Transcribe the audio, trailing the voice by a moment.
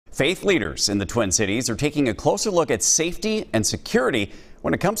Faith leaders in the Twin Cities are taking a closer look at safety and security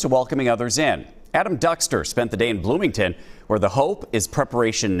when it comes to welcoming others in. Adam Duxter spent the day in Bloomington, where the hope is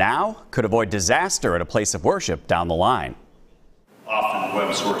preparation now could avoid disaster at a place of worship down the line. Often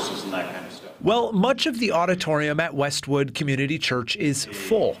web sources and that kind of stuff. Well, much of the auditorium at Westwood Community Church is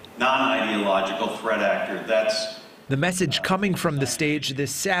full. Non-ideological threat actor, that's... The message coming from the stage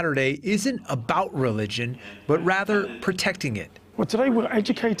this Saturday isn't about religion, but rather protecting it. Well, today we're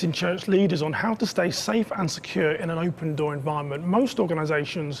educating church leaders on how to stay safe and secure in an open door environment. Most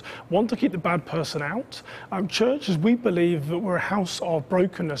organisations want to keep the bad person out. Churches, we believe that we're a house of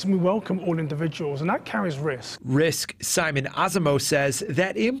brokenness and we welcome all individuals, and that carries risk. Simon Azamo says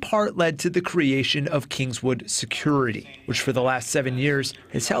that in part led to the creation of Kingswood Security, which for the last 7 years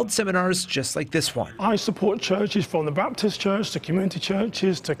has held seminars just like this one. I support churches from the Baptist church to community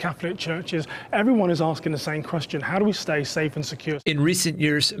churches to Catholic churches. Everyone is asking the same question: how do we stay safe and secure? In recent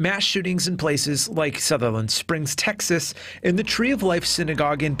years, mass shootings in places like Sutherland Springs, Texas, and the Tree of Life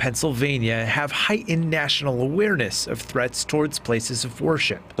Synagogue in Pennsylvania have heightened national awareness of threats towards places of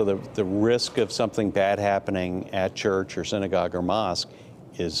worship. So the risk of something bad happening at church or synagogue or mosque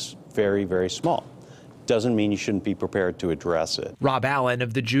is very, very small. Doesn't mean you shouldn't be prepared to address it. Rob Allen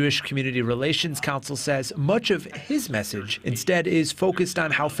of the Jewish Community Relations Council says much of his message instead is focused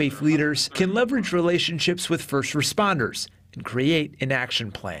on how faith leaders can leverage relationships with first responders and create an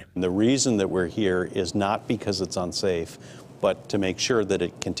action plan. The reason that we're here is not because it's unsafe, but to make sure that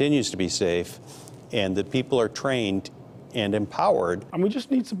it continues to be safe and that people are trained and empowered. And we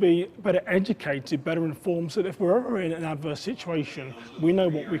just need to be better educated, better informed, so that if we're ever in an adverse situation, we know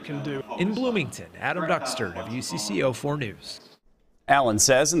what we can do. In Bloomington, Adam Duxter, WCCO 4 News. Allen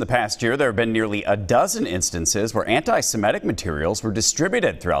says in the past year there have been nearly a dozen instances where anti-Semitic materials were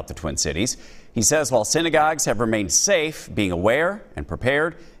distributed throughout the Twin Cities. He says while synagogues have remained safe, being aware and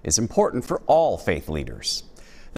prepared is important for all faith leaders.